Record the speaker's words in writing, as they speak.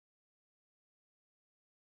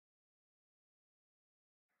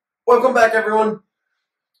Welcome back, everyone.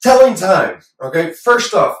 Telling time. Okay,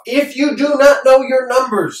 first off, if you do not know your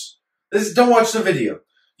numbers, don't watch the video.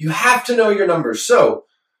 You have to know your numbers. So,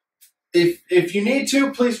 if you need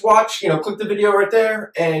to, please watch. Click the video right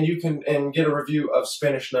there, and you can get a review of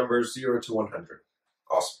Spanish numbers 0 to 100.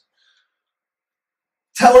 Awesome.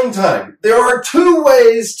 Telling time. There are two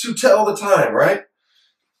ways to tell the time, right?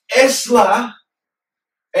 Es la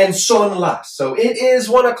and son las. So it is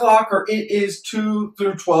 1 o'clock or it is 2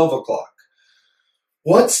 through 12 o'clock.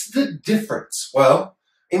 What's the difference? Well,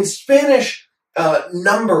 in Spanish,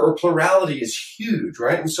 number or plurality is huge,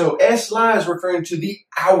 right? And so es la is referring to the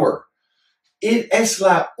hour. It es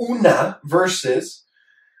la una versus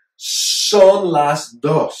son las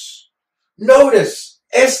dos. Notice,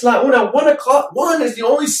 es la una, 1 o'clock. 1 is the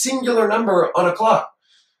only singular number on a clock.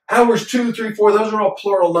 Hours 2, 3, 4, those are all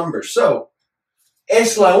plural numbers. So,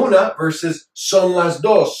 es la una versus son las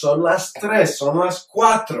dos, son las tres, son las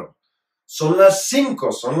cuatro, son las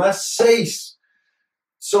cinco, son las seis.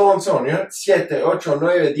 So on, yeah? 7, 8,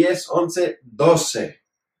 9, 10, 11, 12.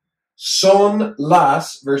 Son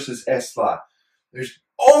las versus es la. There's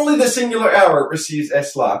only the singular hour receives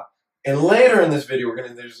es la. And later in this video,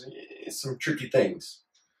 there's some tricky things.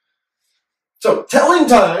 So, telling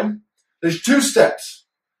time, there's 2 steps.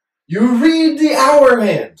 You read the hour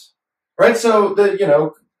hand. Right, so read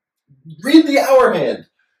the hour hand.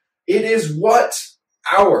 It is what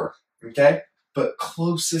hour, okay? But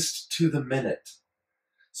closest to the minute.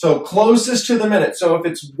 So closest to the minute. So if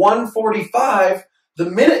it's 1:45,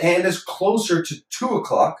 the minute hand is closer to 2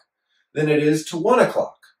 o'clock than it is to 1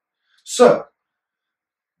 o'clock. So,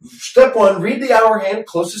 step 1, read the hour hand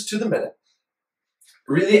closest to the minute.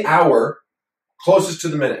 Read the hour closest to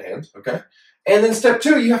the minute hand, okay? And then step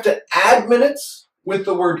 2, you have to add minutes with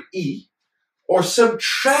the word y, or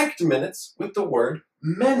subtract minutes with the word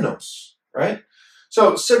menos, right?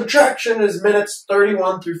 So subtraction is minutes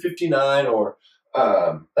 31 through 59, or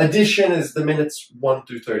addition is the minutes 1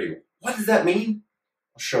 through 30. What does that mean?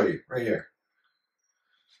 I'll show you right here.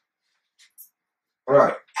 All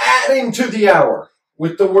right, adding to the hour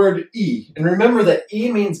with the word y, and remember that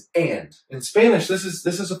y means and. In Spanish, this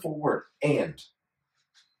is a full word, and.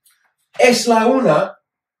 Es la una,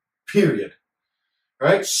 period.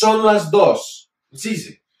 Right? Son las dos. It's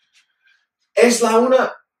easy. Es la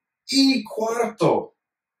una y cuarto.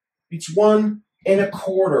 It's 1 1/4,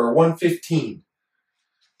 1:15.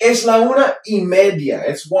 Es la una y media.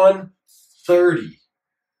 It's 1:30.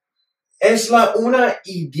 Es la una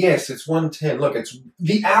y 10. It's 1:10. Look, it's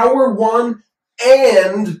the hour 1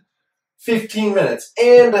 and 15 minutes,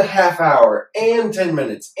 and a half hour, and 10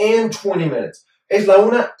 minutes, and 20 minutes. Es la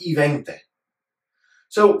una y 20.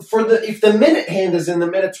 So if the minute hand is in the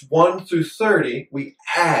minutes 1 through 30, we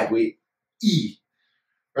add, we y,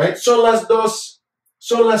 right? Son las dos,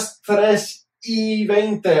 son las tres y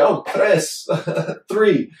 20. Oh, tres,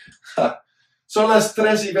 3. Son las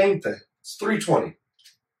tres y 20. It's 3:20.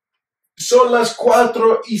 Son las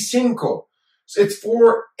 4 y 5. It's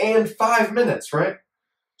 4 and 5 minutes, right?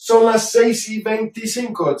 Son las 6 y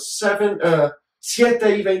 25. It's 7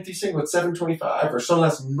 y 25. It's 7:25. Or son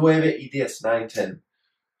las 9 y 10, 9:10.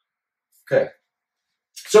 Okay.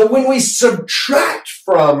 So when we subtract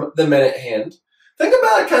from the minute hand, think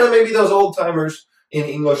about kind of maybe those old timers in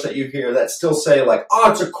English that you hear that still say like,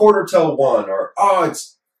 oh, it's 1/4 till 1, or oh,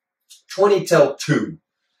 it's 20 till 2,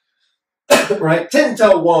 right? 10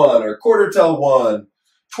 till 1, or 1/4 till 1,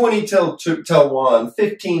 20 till 2 till 1,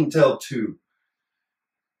 15 till 2.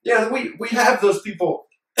 Yeah, we have those people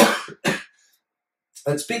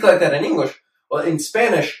that speak like that in English. Well, in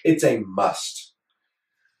Spanish, it's a must.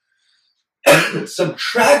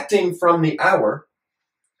 Subtracting from the hour,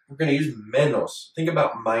 we're going to use menos. Think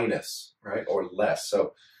about minus, right? Or less.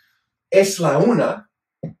 So, es la una,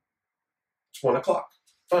 it's 1 o'clock.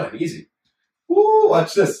 Fine, easy. Woo,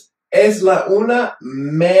 watch this. Es la una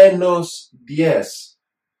menos 10.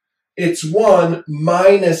 It's 1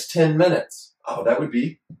 minus 10 minutes. Oh, that would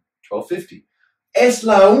be 12:50. Es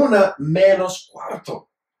la una menos cuarto.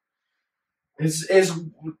 It's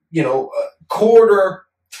 1/4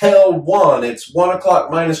 till 1. It's 1 o'clock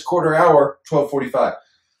minus 1/4 hour, 12:45.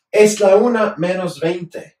 Es la una menos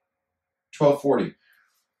 20, 12:40.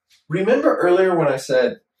 Remember earlier when I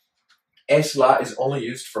said es la is only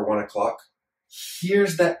used for 1 o'clock?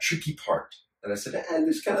 Here's that tricky part. And I said,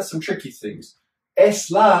 there's kind of some tricky things. Es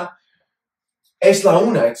la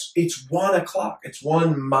una, it's 1 o'clock. It's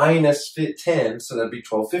 1 minus 10, so that'd be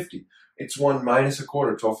 12:50. It's 1 minus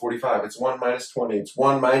 1/4, 12:45. It's 1 minus 20. It's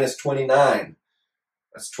 1 minus 29.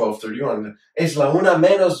 That's 12:31. Es la una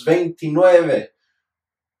menos 29.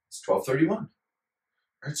 It's 12:31.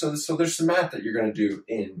 Right? So there's some math that you're going to do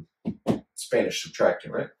in Spanish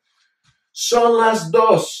subtracting, right? Son las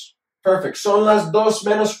dos. Perfect. Son las dos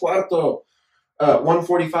menos cuarto.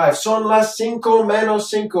 1:45. Son las cinco menos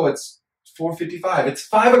cinco. It's 4:55. It's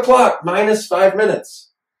 5 o'clock minus 5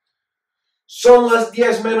 minutes. Son las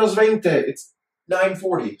 10 menos 20. It's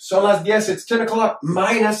 9:40. Son las 10. It's 10 o'clock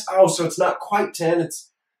minus, so it's not quite 10.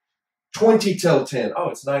 It's 20 till 10. Oh,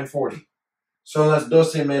 it's 9:40. Son las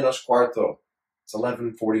 12 menos cuarto. It's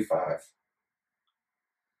 11:45.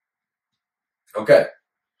 Okay.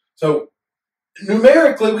 So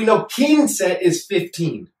numerically, we know quince is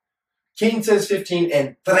 15. Quince is 15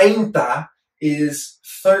 and 30 is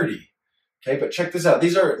 30. Okay, but check this out.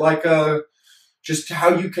 These are like just how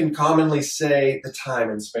you can commonly say the time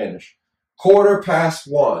in Spanish.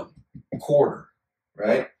 1:15, quarter,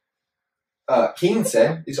 right? Quince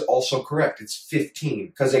is also correct. It's 15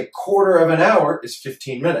 because a quarter of an hour is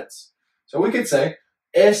 15 minutes. So we could say,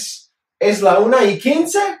 es la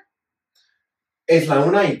 1:15? Es la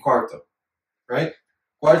 1:15, right?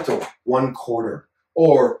 Cuarto, 1/4.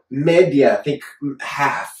 Or media, think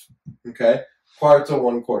half, okay? Cuarto,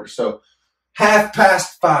 1/4. So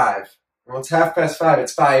 5:30. Well, it's 5:30.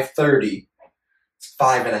 It's 5:30. It's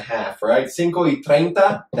 5:30, right?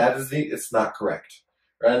 5:30, it's not correct,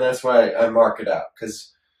 right? And that's why I mark it out,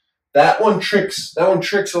 because that one tricks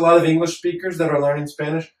a lot of English speakers that are learning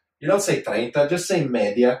Spanish. You don't say 30, just say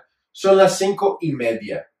media. Son las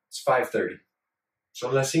 5:30. It's 5:30.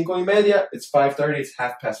 Son las 5:30. It's 5:30. It's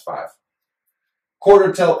 5:30.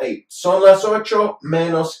 7:45. Son las 8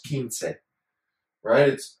 menos 15. Right?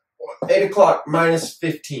 It's 8 o'clock minus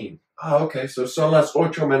 15. Oh, okay. So son las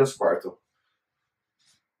 8 menos cuarto.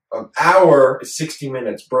 An hour is 60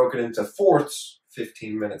 minutes broken into fourths,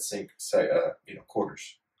 15 minutes,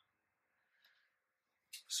 quarters.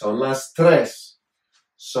 Son las 3.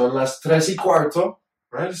 Son las 3:15.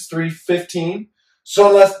 Right? It's 3:15.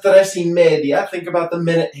 Son las 3:30. Think about the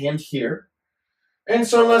minute hand here. And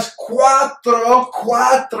son las 4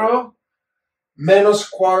 menos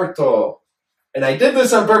cuarto. And I did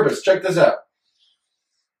this on purpose. Check this out.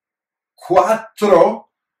 4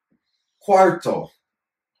 cuarto.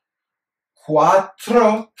 4,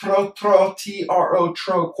 tro, T-R-O,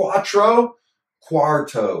 tro, cuatro,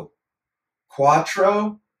 cuarto.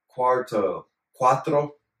 4 cuarto. 4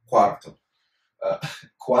 cuarto.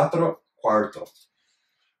 4 cuarto.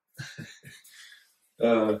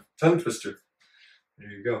 Tongue twister. There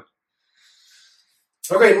you go.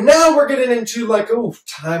 Okay, now we're getting into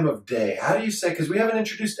time of day. How do you say, because we haven't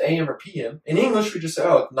introduced AM or PM. In English, we just say,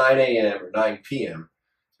 it's 9 a.m. or 9 p.m.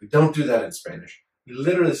 We don't do that in Spanish. We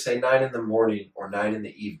literally say 9 in the morning or 9 in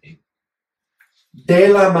the evening. De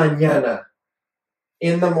la mañana.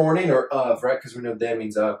 In the morning or of, right? Because we know de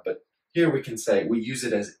means of, but here we can say, we use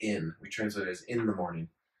it as in. We translate it as in the morning.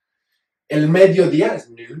 El mediodía is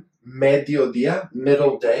noon. Mediodía,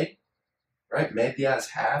 middle day. Right? Media is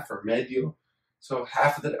half or medio. So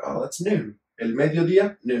half of the day. Oh, that's noon. El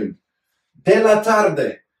mediodía, noon. De la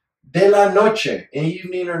tarde. De la noche.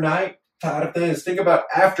 Evening or night. Tarde is, think about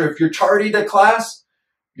after. If you're tardy to class,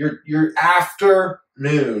 you're after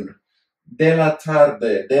noon. De la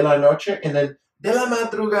tarde. De la noche. And then de la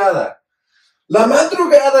madrugada. La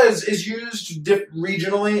madrugada is used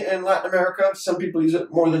regionally in Latin America. Some people use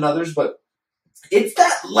it more than others, but it's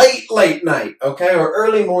that late night, okay, or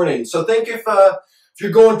early morning. So think if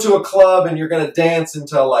you're going to a club and you're going to dance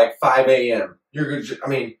until 5 a.m.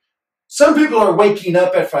 Some people are waking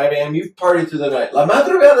up at 5 a.m. You've partied through the night. La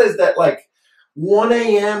madrugada is that 1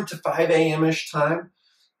 a.m. to 5 a.m.-ish time.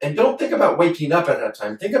 And don't think about waking up at that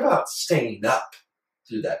time. Think about staying up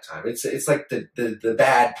through that time. It's like the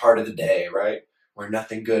bad part of the day, right? Where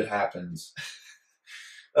nothing good happens.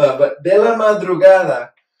 But de la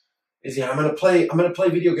madrugada is, I'm gonna play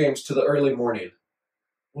video games to the early morning.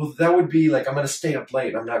 Well, that would be I'm gonna stay up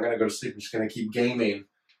late. I'm not gonna go to sleep. I'm just gonna keep gaming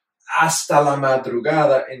hasta la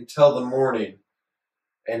madrugada, until the morning.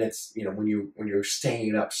 And it's when you're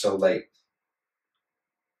staying up so late.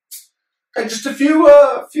 Okay, just a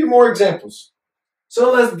few more examples.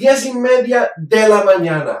 Son las 10:30 de la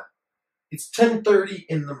mañana. It's 10:30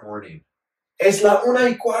 in the morning. Es la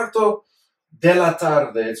 1:15 de la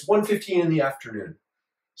tarde. It's 1:15 in the afternoon.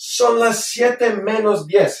 Son las 7 menos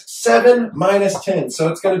 10. 7 minus 10. So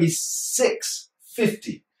it's going to be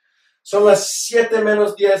 6:50. Son las 7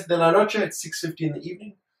 menos 10 de la noche. It's 6:50 in the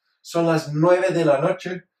evening. Son las 9 de la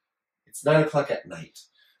noche. It's 9 o'clock at night.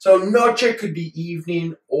 So noche could be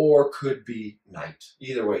evening or could be night.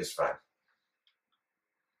 Either way is fine.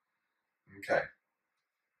 Okay.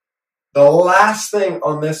 The last thing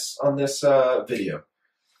on this video.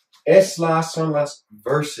 Son las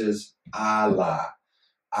versus a la.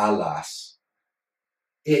 a las.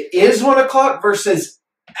 It is 1 o'clock versus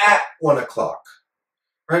at 1 o'clock.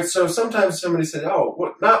 Right? So sometimes somebody said,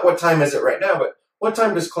 oh, not what time is it right now, but what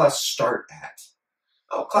time does class start at?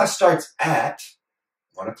 Oh, class starts at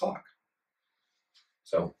 1 o'clock.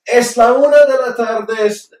 So, es la 1 de la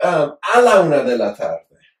tarde, a la 1 de la tarde.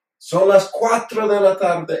 Son las 4 de la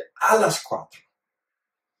tarde, a las 4.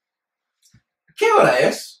 ¿Qué hora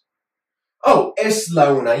es? Oh, es la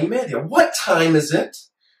 1:30. What time is it?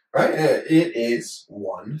 Right? It is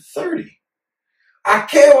 1:30. ¿A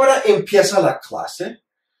qué hora empieza la clase?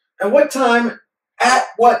 At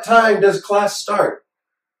what time does class start?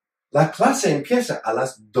 La clase empieza a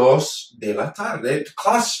las 2 de la tarde.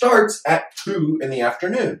 Class starts at 2 in the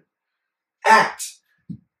afternoon. At,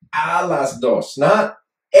 a las 2. Not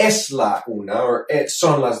es la 1 or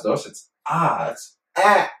son las 2. It's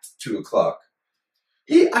at 2 o'clock.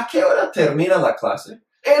 ¿Y a qué hora termina la clase?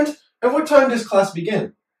 And at what time does class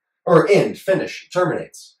begin? Or end, finish,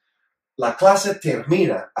 terminates. La clase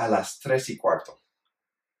termina a las 3:15.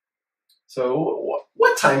 So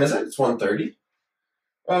what time is it? It's 1:30.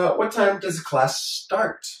 What time does class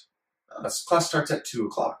start? Class starts at 2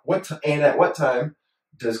 o'clock. And at what time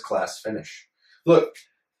does class finish? Look,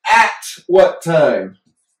 at what time?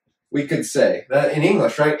 We could say that in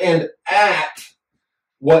English, right? And at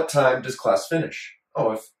what time does class finish?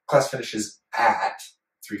 Oh, if class finishes at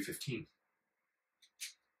 3:15.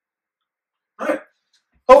 All right.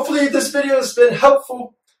 Hopefully this video has been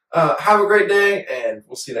helpful. Have a great day, and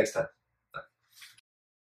we'll see you next time.